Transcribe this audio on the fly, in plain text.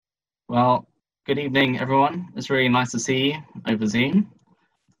Well, good evening, everyone. It's really nice to see you over Zoom.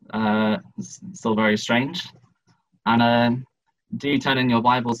 It's still very strange. And do turn in your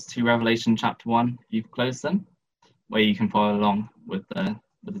Bibles to Revelation chapter 1 if you've closed them, where you can follow along with the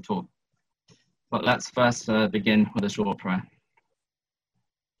talk. But let's first begin with a short prayer.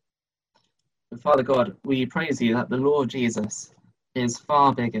 Father God, we praise you that the Lord Jesus is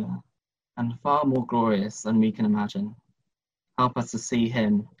far bigger and far more glorious than we can imagine. Help us to see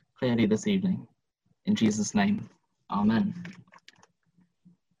him clearly this evening. In Jesus' name, Amen.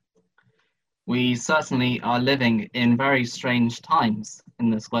 We certainly are living in very strange times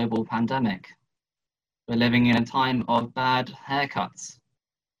in this global pandemic. We're living in a time of bad haircuts,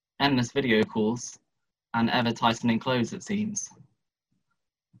 endless video calls, and ever-tightening clothes, it seems.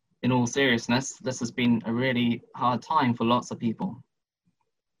 In all seriousness, this has been a really hard time for lots of people.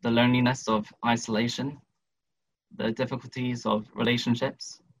 The loneliness of isolation, the difficulties of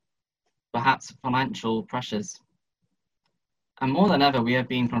relationships, perhaps financial pressures. And more than ever, we have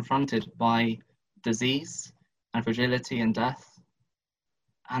been confronted by disease and fragility and death.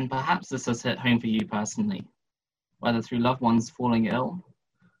 And perhaps this has hit home for you personally, whether through loved ones falling ill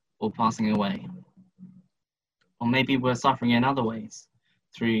or passing away. Or maybe we're suffering in other ways,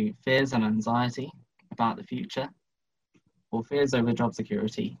 through fears and anxiety about the future, or fears over job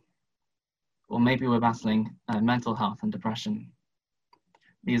security, or maybe we're battling mental health and depression.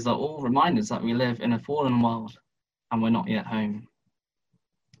 These are all reminders that we live in a fallen world and we're not yet home.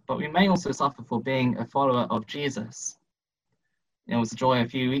 But we may also suffer for being a follower of Jesus. It was a joy a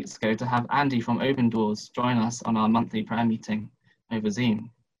few weeks ago to have Andy from Open Doors join us on our monthly prayer meeting over Zoom.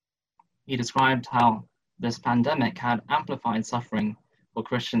 He described how this pandemic had amplified suffering for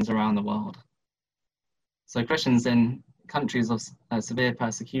Christians around the world. So Christians in countries of severe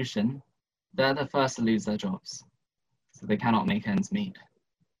persecution, they're the first to lose their jobs, so they cannot make ends meet.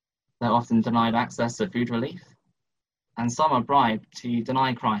 They're often denied access to food relief, and some are bribed to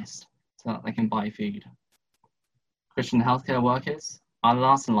deny Christ so that they can buy food. Christian healthcare workers are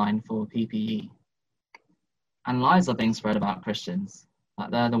last in line for PPE. And lies are being spread about Christians,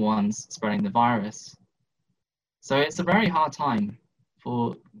 that they're the ones spreading the virus. So it's a very hard time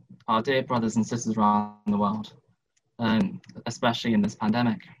for our dear brothers and sisters around the world, especially in this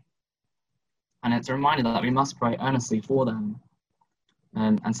pandemic. And it's a reminder that we must pray earnestly for them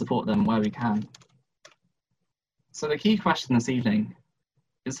and support them where we can. So the key question this evening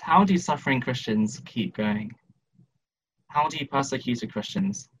is, how do suffering Christians keep going? How do persecuted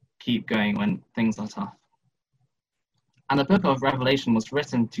Christians keep going when things are tough? And the book of Revelation was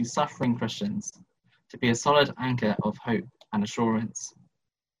written to suffering Christians to be a solid anchor of hope and assurance.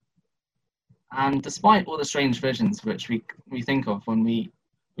 And despite all the strange visions which we think of when we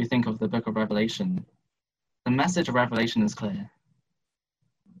think of the book of Revelation, the message of Revelation is clear.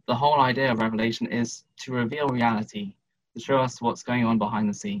 The whole idea of Revelation is to reveal reality, to show us what's going on behind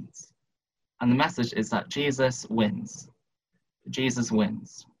the scenes. And the message is that Jesus wins. Jesus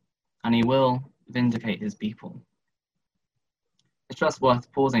wins, and he will vindicate his people. It's just worth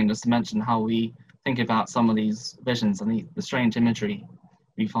pausing just to mention how we think about some of these visions and the strange imagery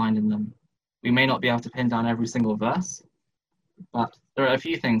we find in them. We may not be able to pin down every single verse, but there are a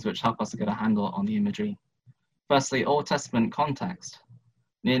few things which help us to get a handle on the imagery. Firstly, Old Testament context.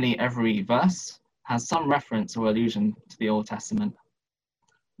 Nearly every verse has some reference or allusion to the Old Testament.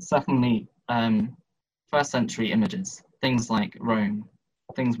 Secondly, first century images, things like Rome,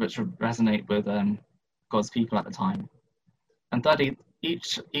 things which resonate with God's people at the time. And thirdly,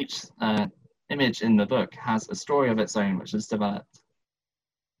 each image in the book has a story of its own which is developed.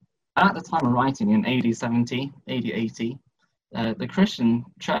 At the time of writing in AD 70, AD 80, the Christian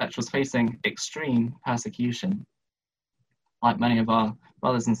church was facing extreme persecution, like many of our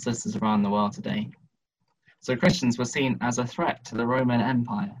brothers and sisters around the world today. So Christians were seen as a threat to the Roman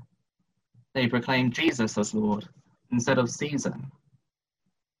Empire. They proclaimed Jesus as Lord instead of Caesar.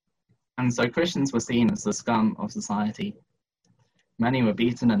 And so Christians were seen as the scum of society. Many were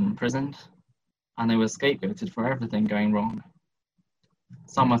beaten and imprisoned, and they were scapegoated for everything going wrong.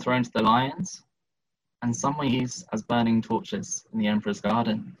 Some were thrown to the lions, and some were used as burning torches in the emperor's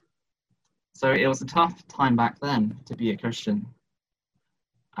garden. So it was a tough time back then to be a Christian.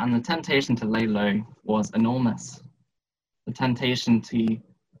 And the temptation to lay low was enormous. The temptation to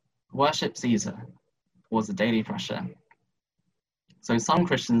worship Caesar was a daily pressure. So some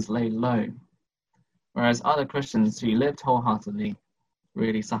Christians lay low, whereas other Christians who lived wholeheartedly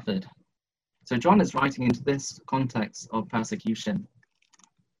really suffered. So John is writing into this context of persecution.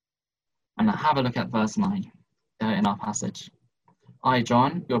 And have a look at verse 9 in our passage. I,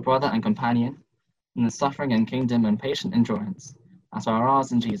 John, your brother and companion, in the suffering and kingdom and patient endurance, as are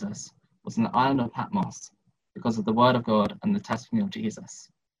ours in Jesus, was on the island of Patmos because of the word of God and the testimony of Jesus.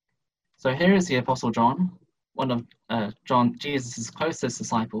 So here is the Apostle John, one of Jesus' closest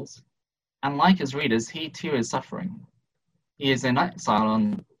disciples, and like his readers, he too is suffering. He is in exile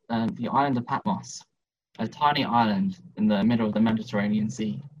on the island of Patmos, a tiny island in the middle of the Mediterranean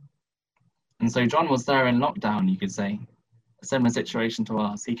Sea. And so John was there in lockdown, you could say, a similar situation to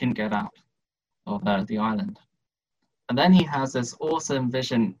ours. He couldn't get out of the island. And then he has this awesome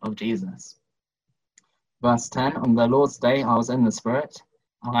vision of Jesus. Verse 10, on the Lord's day I was in the Spirit,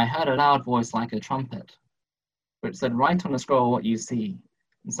 and I heard a loud voice like a trumpet, which said, write on a scroll what you see,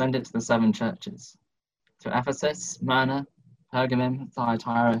 and send it to the 7 churches, to Ephesus, Smyrna, Pergamum,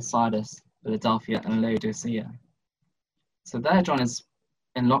 Thyatira, Sardis, Philadelphia, and Laodicea. So there John is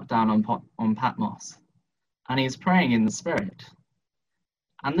in lockdown on Patmos, and he's praying in the Spirit.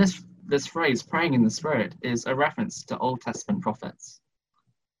 And this phrase, praying in the Spirit, is a reference to Old Testament prophets.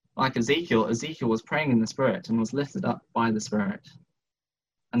 Like Ezekiel was praying in the Spirit and was lifted up by the Spirit.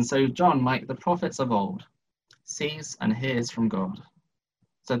 And so John, like the prophets of old, sees and hears from God.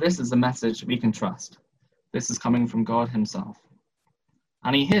 So this is the message we can trust. This is coming from God himself.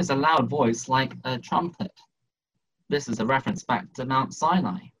 And he hears a loud voice like a trumpet. This is a reference back to Mount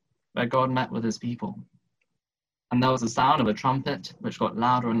Sinai, where God met with his people. And there was a sound of a trumpet which got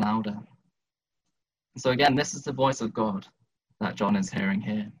louder and louder. So again, this is the voice of God that John is hearing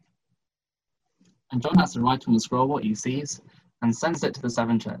here. And John has to write on the scroll what he sees and sends it to the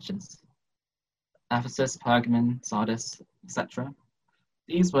 7 churches. Ephesus, Pergamum, Sardis, etc.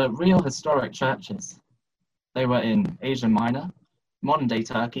 These were real historic churches. They were in Asia Minor, modern-day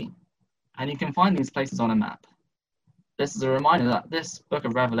Turkey, and you can find these places on a map. This is a reminder that this book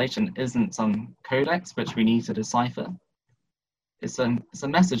of Revelation isn't some codex which we need to decipher. It's a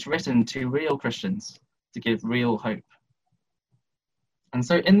message written to real Christians to give real hope. And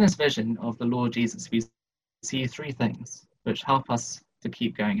so in this vision of the Lord Jesus, we see 3 things which help us to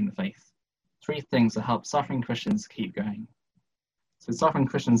keep going in the faith. 3 things that help suffering Christians keep going. So suffering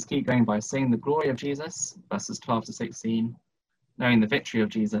Christians keep going by seeing the glory of Jesus, verses 12 to 16, knowing the victory of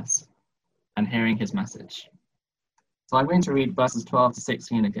Jesus, and hearing his message. So I'm going to read verses 12 to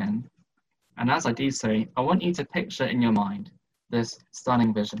 16 again. And as I do so, I want you to picture in your mind this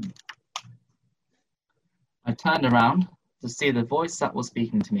stunning vision. I turned around to see the voice that was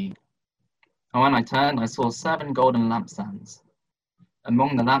speaking to me. And when I turned, I saw 7 golden lampstands.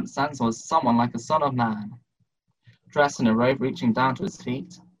 Among the lampstands was someone like a son of man, dressed in a robe reaching down to his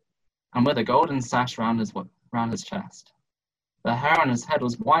feet, and with a golden sash round his chest. The hair on his head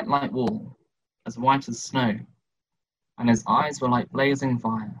was white like wool, as white as snow, and his eyes were like blazing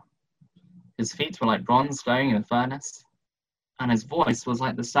fire. His feet were like bronze glowing in a furnace, and his voice was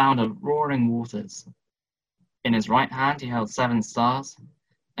like the sound of roaring waters. In his right hand he held 7 stars,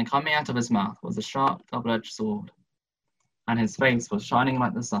 and coming out of his mouth was a sharp double-edged sword, and his face was shining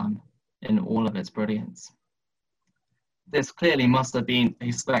like the sun in all of its brilliance. This clearly must have been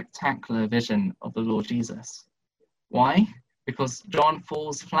a spectacular vision of the Lord Jesus. Why? Because John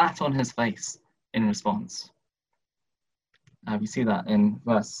falls flat on his face in response. We see that in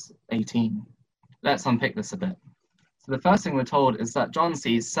verse 18. Let's unpick this a bit. So the first thing we're told is that John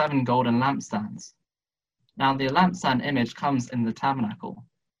sees 7 golden lampstands. Now the lampstand image comes in the tabernacle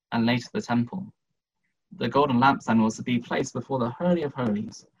and later the temple. The golden lampstand was to be placed before the Holy of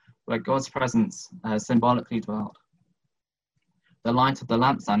Holies, where God's presence symbolically dwelled. The light of the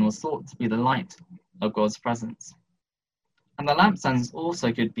lampstand was thought to be the light of God's presence. And the lampstands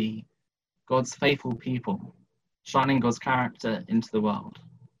also could be God's faithful people, shining God's character into the world.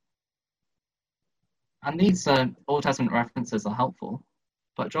 And these Old Testament references are helpful,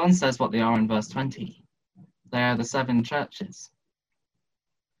 but John says what they are in verse 20. They are the 7 churches.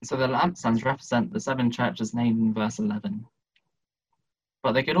 So the lampstands represent the 7 churches named in verse 11.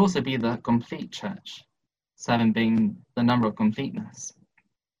 But they could also be the complete church, 7 being the number of completeness.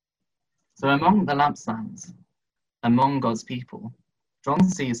 So among the lampstands, among God's people, John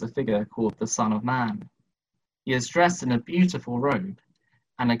sees a figure called the Son of Man. He is dressed in a beautiful robe,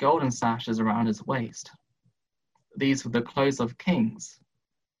 and a golden sash is around his waist. These were the clothes of kings,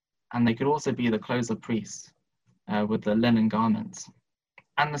 and they could also be the clothes of priests, with the linen garments.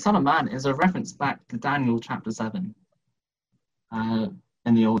 And the Son of Man is a reference back to Daniel chapter 7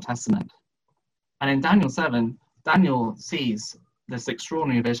 in the Old Testament. And in Daniel 7, Daniel sees this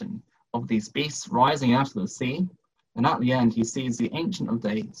extraordinary vision of these beasts rising out of the sea, and at the end he sees the Ancient of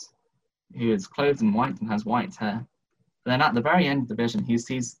Days, who is clothed in white and has white hair. And then at the very end of the vision, he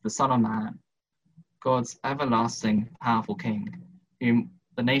sees the Son of Man, God's everlasting, powerful King, whom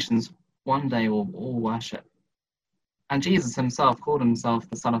the nations one day will all worship. And Jesus himself called himself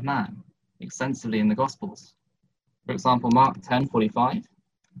the Son of Man. extensively in the Gospels. For example, Mark 10:45,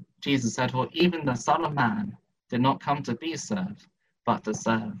 Jesus said, "For even the Son of Man did not come to be served, but to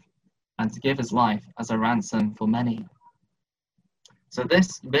serve, and to give his life as a ransom for many." So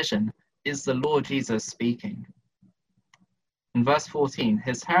this vision is the Lord Jesus speaking. In verse 14,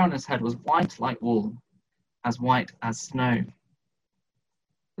 his hair on his head was white like wool, as white as snow.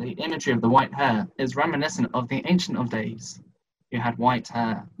 The imagery of the white hair is reminiscent of the Ancient of Days, who had white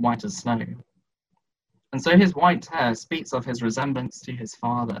hair, white as snow. And so his white hair speaks of his resemblance to his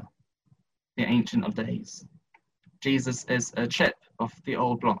Father, the Ancient of Days. Jesus is a chip of the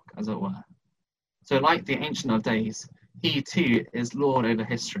old block, as it were. So like the Ancient of Days, he too is Lord over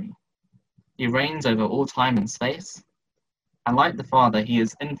history. He reigns over all time and space, and like the Father, he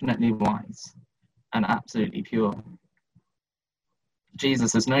is infinitely wise and absolutely pure.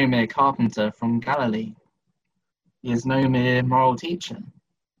 Jesus is no mere carpenter from Galilee. He is no mere moral teacher.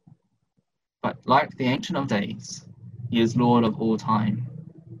 But like the Ancient of Days, he is Lord of all time.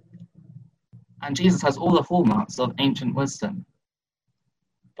 And Jesus has all the hallmarks of ancient wisdom.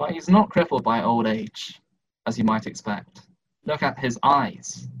 But he's not crippled by old age, as you might expect. Look at his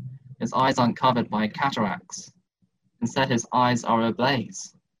eyes. His eyes aren't covered by cataracts. Instead, his eyes are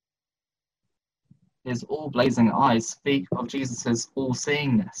ablaze. His all-blazing eyes speak of Jesus'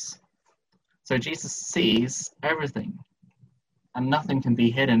 all-seeingness. So Jesus sees everything, and nothing can be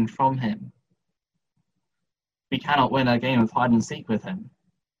hidden from him. We cannot win a game of hide and seek with him,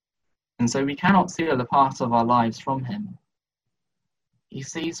 and so we cannot steal a part of our lives from him. He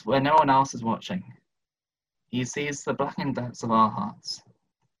sees where no one else is watching. He sees the blackened depths of our hearts,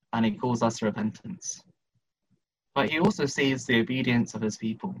 and he calls us to repentance. But he also sees the obedience of his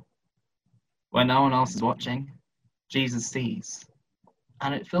people. When no one else is watching, Jesus sees,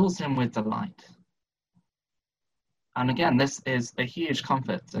 and it fills him with delight. And again, this is a huge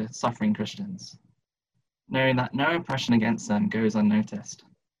comfort to suffering Christians, knowing that no oppression against them goes unnoticed.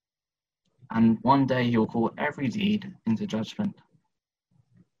 And one day he will call every deed into judgment.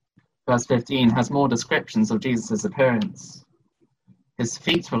 Verse 15 has more descriptions of Jesus' appearance. His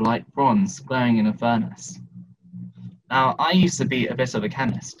feet were like bronze glowing in a furnace. Now, I used to be a bit of a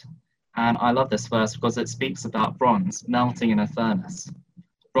chemist, and I love this verse because it speaks about bronze melting in a furnace.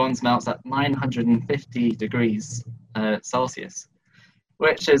 Bronze melts at 950 degrees Celsius,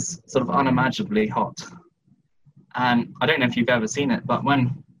 which is sort of unimaginably hot. And I don't know if you've ever seen it, but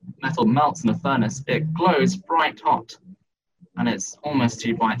when metal melts in a furnace, it glows bright hot, and it's almost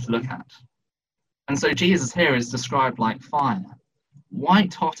too bright to look at. And so Jesus here is described like fire,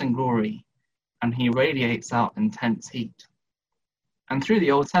 white hot in glory, and he radiates out intense heat. And through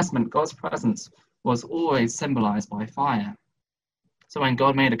the Old Testament, God's presence was always symbolized by fire. So when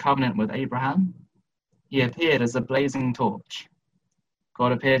God made a covenant with Abraham, he appeared as a blazing torch.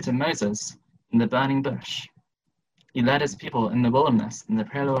 God appeared to Moses in the burning bush. He led his people in the wilderness in the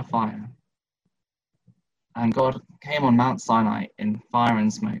pillar of fire. And God came on Mount Sinai in fire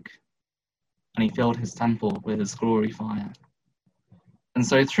and smoke, and he filled his temple with his glory fire. And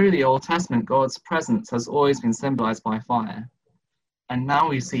so through the Old Testament, God's presence has always been symbolized by fire. And now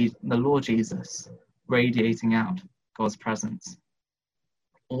we see the Lord Jesus radiating out God's presence.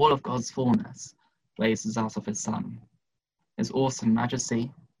 All of God's fullness blazes out of his Son, his awesome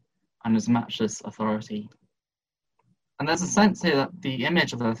majesty and his matchless authority. And there's a sense here that the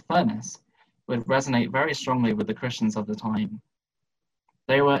image of the furnace would resonate very strongly with the Christians of the time.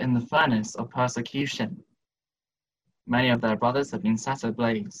 They were in the furnace of persecution. Many of their brothers had been set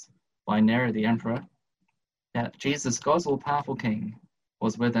ablaze by Nero the emperor, yet Jesus, God's all-powerful King,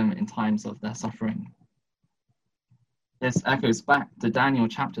 was with them in times of their suffering. This echoes back to Daniel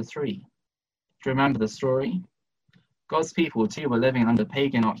chapter 3. Do you remember the story? God's people too were living under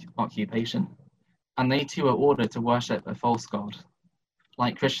pagan occupation, and they too were ordered to worship a false god,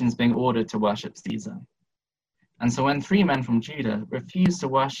 like Christians being ordered to worship Caesar. And so when 3 men from Judah refused to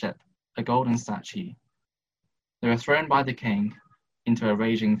worship a golden statue, they were thrown by the king into a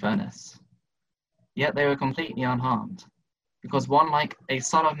raging furnace. Yet they were completely unharmed, because one like a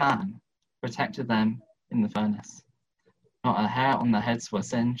son of man protected them in the furnace. Not a hair on their heads were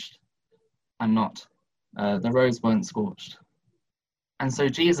singed, and not the robes weren't scorched. And so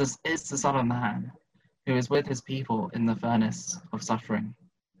Jesus is the Son of Man, who is with his people in the furnace of suffering.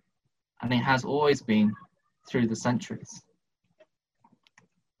 And he has always been through the centuries.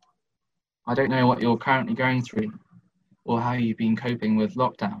 I don't know what you're currently going through or how you've been coping with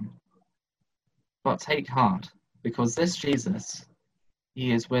lockdown, but take heart, because this Jesus,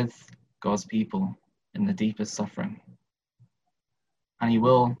 he is with God's people in the deepest suffering. And he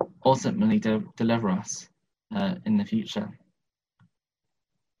will ultimately deliver us in the future.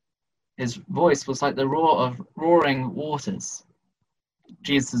 His voice was like the roar of roaring waters.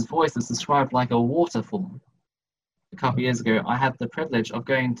 Jesus' voice is described like a waterfall. A couple of years ago, I had the privilege of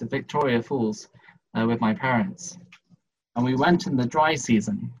going to Victoria Falls with my parents. And we went in the dry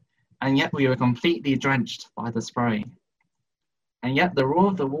season, and yet we were completely drenched by the spray. And yet the roar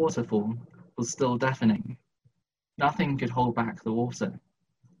of the waterfall was still deafening. Nothing could hold back the water.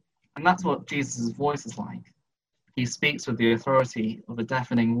 And that's what Jesus' voice is like. He speaks with the authority of a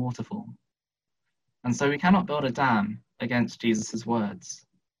deafening waterfall. And so we cannot build a dam against Jesus' words.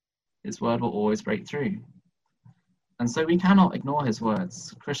 His word will always break through. And so we cannot ignore his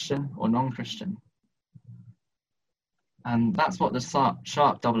words, Christian or non-Christian. And that's what the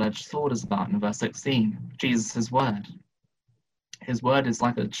sharp double-edged sword is about in verse 16, Jesus' word. His word is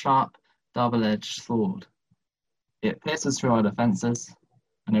like a sharp double-edged sword. It pierces through our defenses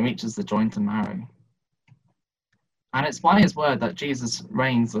and it reaches the joint and marrow. And it's by his word that Jesus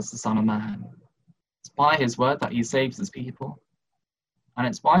reigns as the Son of Man. It's by his word that he saves his people. And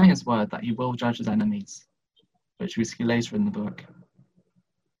it's by his word that he will judge his enemies, which we see later in the book.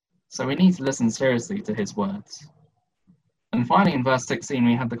 So we need to listen seriously to his words. And finally, in verse 16,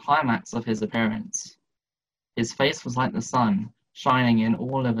 we have the climax of his appearance. His face was like the sun, shining in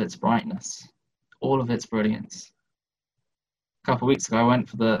all of its brightness, all of its brilliance. A couple of weeks ago, I went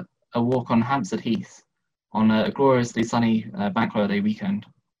for a walk on Hampstead Heath on a gloriously sunny bank holiday weekend,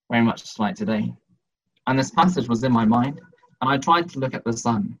 very much like today. And this passage was in my mind, and I tried to look at the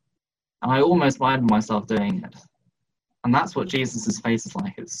sun, and I almost blinded myself doing it. And that's what Jesus' face is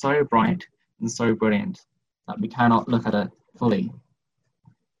like. It's so bright and so brilliant that we cannot look at it fully.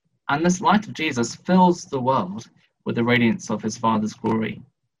 And this light of Jesus fills the world with the radiance of his Father's glory.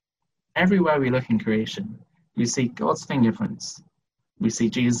 Everywhere we look in creation, we see God's fingerprints. We see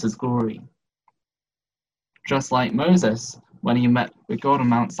Jesus' glory. Just like Moses, when he met with God on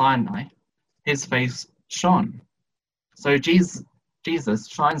Mount Sinai, his face shone. So Jesus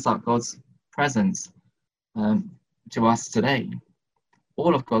shines up God's presence to us today.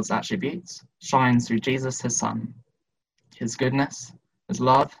 All of God's attributes shines through Jesus, his Son. His goodness, his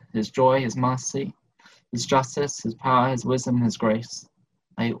love, his joy, his mercy, his justice, his power, his wisdom, his grace,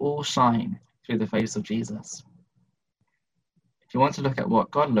 they all shine through the face of Jesus. If you want to look at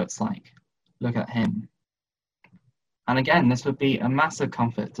what God looks like, look at him. And again, this would be a massive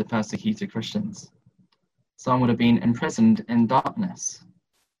comfort to persecuted Christians. Some would have been imprisoned in darkness.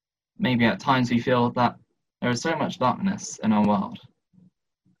 Maybe at times we feel that there is so much darkness in our world,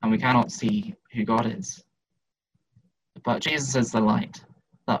 and we cannot see who God is. But Jesus is the light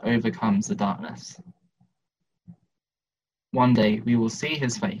that overcomes the darkness. One day we will see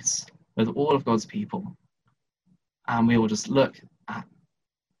his face with all of God's people, and we will just look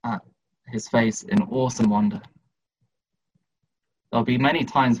at his face in awesome wonder. There'll be many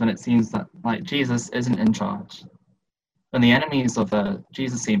times when it seems that like Jesus isn't in charge, when the enemies of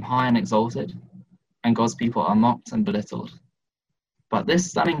Jesus seem high and exalted, and God's people are mocked and belittled. But this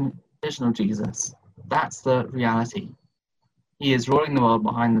stunning vision of Jesus, that's the reality. He is ruling the world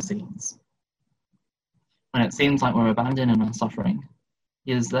behind the scenes. When it seems like we're abandoned in our suffering,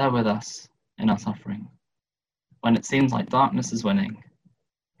 he is there with us in our suffering. When it seems like darkness is winning,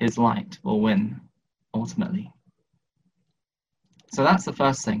 his light will win ultimately. So that's the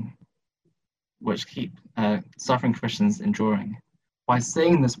first thing which keep suffering Christians enduring, by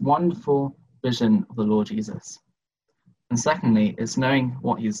seeing this wonderful vision of the Lord Jesus. And secondly, it's knowing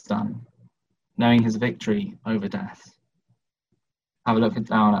what he's done, knowing his victory over death. Have a look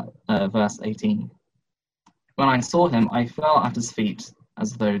down at verse 18. When I saw him, I fell at his feet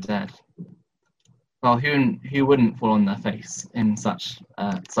as though dead. Well, who wouldn't fall on their face in such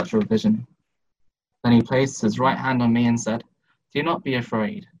a vision? Then he placed his right hand on me and said, "Do not be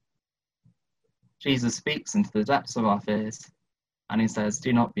afraid." Jesus speaks into the depths of our fears, and he says,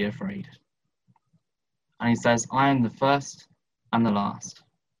 "Do not be afraid." And he says, "I am the first and the last."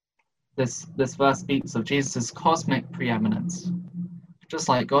 This verse speaks of Jesus' cosmic preeminence. Just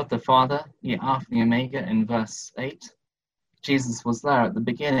like God the Father, the Alpha and the Omega in verse 8, Jesus was there at the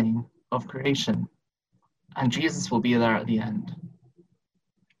beginning of creation, and Jesus will be there at the end.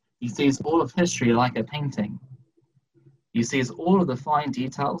 He sees all of history like a painting. He sees all of the fine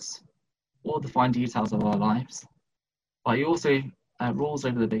details of our lives, but he also rules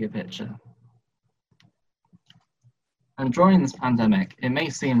over the bigger picture. And during this pandemic, it may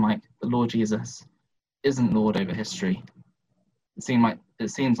seem like the Lord Jesus isn't Lord over history. It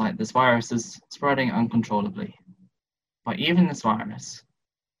seems like this virus is spreading uncontrollably. But even this virus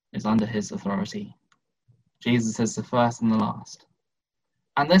is under his authority. Jesus is the first and the last.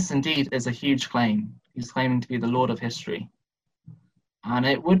 And this indeed is a huge claim. He's claiming to be the Lord of history. and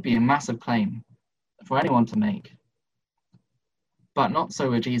it would be a massive claim for anyone to make. But not so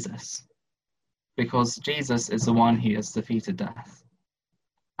with Jesus, because Jesus is the one who has defeated death.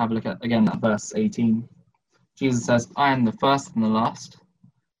 Have a look at, again, at verse 18. Jesus says, I am the first and the last.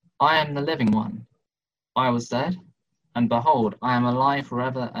 I am the living one. I was dead, and behold, I am alive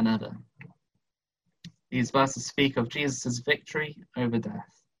forever and ever. These verses speak of Jesus' victory over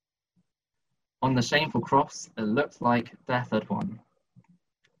death. On the shameful cross, it looked like death had won.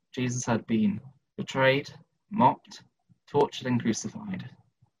 Jesus had been betrayed, mocked, tortured, and crucified.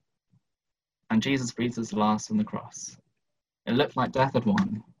 And Jesus breathed his last on the cross. It looked like death had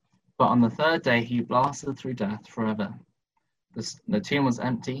won, but on the third day he blasted through death forever. The tomb was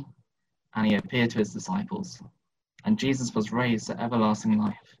empty, and he appeared to his disciples, and Jesus was raised to everlasting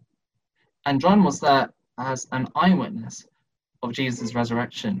life. And John was there as an eyewitness of Jesus'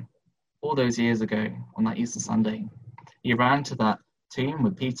 resurrection all those years ago on that Easter Sunday. He ran to that tomb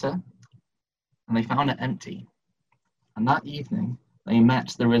with Peter, and they found it empty. And that evening, they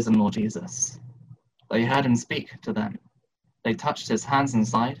met the risen Lord Jesus. They heard him speak to them. They touched his hands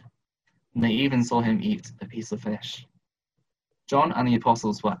inside, and they even saw him eat a piece of fish. John and the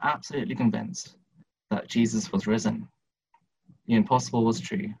apostles were absolutely convinced that Jesus was risen. The impossible was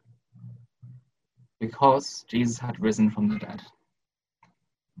true, because Jesus had risen from the dead.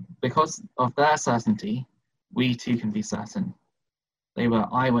 Because of their certainty, we too can be certain. They were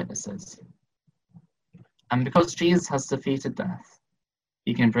eyewitnesses. And because Jesus has defeated death,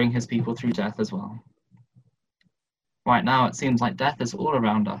 he can bring his people through death as well. Right now, it seems like death is all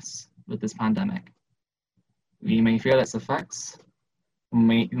around us with this pandemic. We may feel its effects,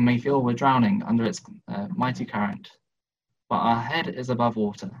 we may feel we're drowning under its mighty current, but our head is above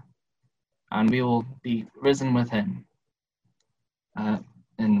water, and we will be risen with him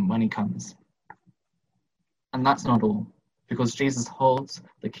when he comes. And that's not all, because Jesus holds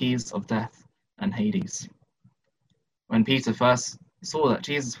the keys of death and Hades. When Peter first saw that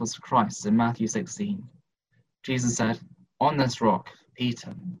Jesus was Christ in Matthew 16, Jesus said, on this rock,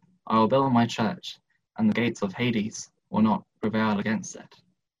 Peter, I will build my church, and the gates of Hades will not prevail against it.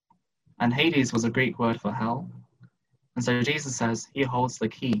 And Hades was a Greek word for hell. And so Jesus says he holds the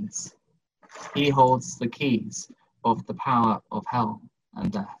keys. He holds the keys of the power of hell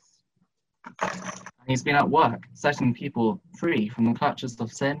and death. And he's been at work setting people free from the clutches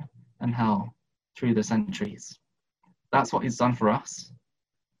of sin and hell through the centuries. That's what he's done for us.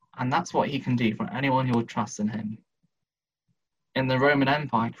 And that's what he can do for anyone who will trust in him. In the Roman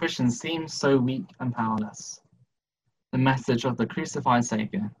Empire, Christians seemed so weak and powerless. The message of the crucified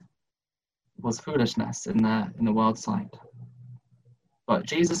Saviour was foolishness in the world's sight. But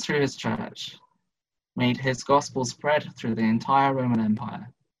Jesus, through his church, made his gospel spread through the entire Roman Empire,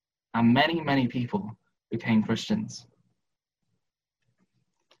 and many, many people became Christians.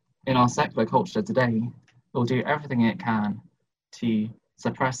 In our secular culture today, it will do everything it can to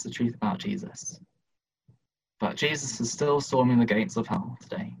suppress the truth about Jesus. But Jesus is still storming the gates of hell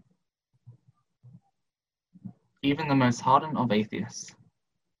today. Even the most hardened of atheists,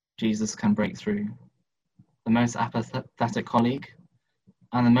 Jesus can break through. The most apathetic colleague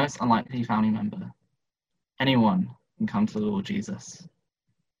and the most unlikely family member. Anyone can come to the Lord Jesus.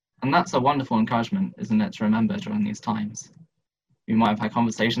 And that's a wonderful encouragement, isn't it, to remember during these times. We might have had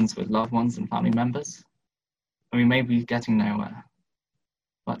conversations with loved ones and family members, and we may be getting nowhere.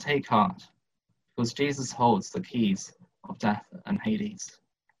 But take heart, because Jesus holds the keys of death and Hades.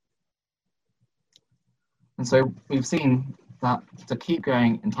 And so we've seen that to keep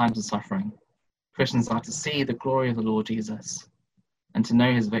going in times of suffering, Christians are to see the glory of the Lord Jesus and to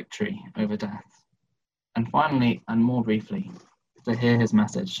know his victory over death. And finally, and more briefly, to hear his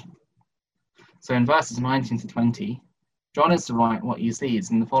message. So in verses 19 to 20, John is to write what he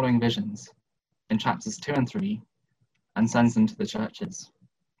sees in the following visions in chapters 2 and 3 and sends them to the churches.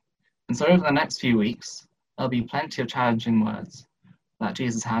 And so over the next few weeks, there'll be plenty of challenging words that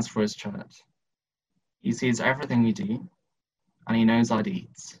Jesus has for his church. He sees everything we do, and he knows our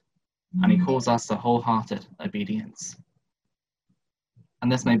deeds, and he calls us to wholehearted obedience.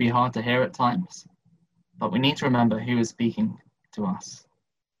 And this may be hard to hear at times, but we need to remember who is speaking to us.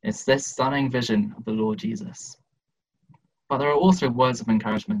 It's this stunning vision of the Lord Jesus. But there are also words of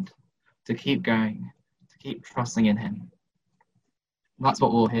encouragement to keep going, to keep trusting in him. And that's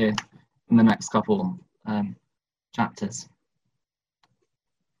what we'll hear in the next couple chapters.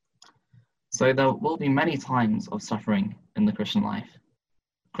 So there will be many times of suffering in the Christian life.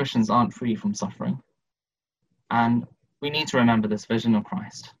 Christians aren't free from suffering. And we need to remember this vision of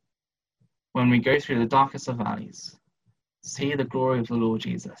Christ. When we go through the darkest of valleys, see the glory of the Lord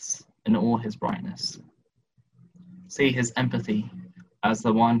Jesus in all his brightness. See his empathy as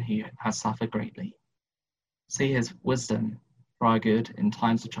the one who has suffered greatly. See his wisdom for our good in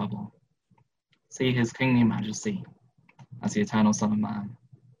times of trouble. See his kingly majesty as the eternal Son of Man,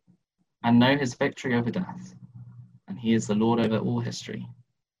 and know his victory over death, and he is the Lord over all history,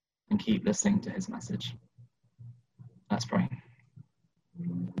 and keep listening to his message. Let's pray.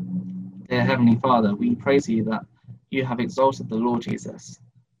 Dear Heavenly Father, we praise you that you have exalted the Lord Jesus to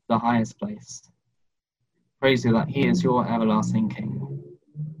the highest place. Praise you that he is your everlasting King.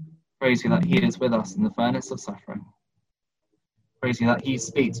 Praise you that he is with us in the furnace of suffering. Praise you that he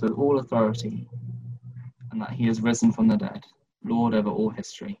speaks with all authority, and that he is risen from the dead, Lord over all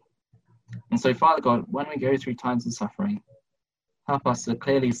history. And so, Father God, when we go through times of suffering, help us to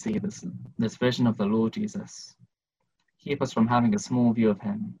clearly see this vision of the Lord Jesus. Keep us from having a small view of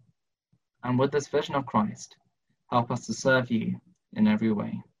him. And with this vision of Christ, help us to serve you in every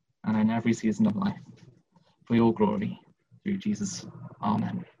way and in every season of life. For your glory, through Jesus.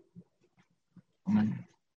 Amen. Amen.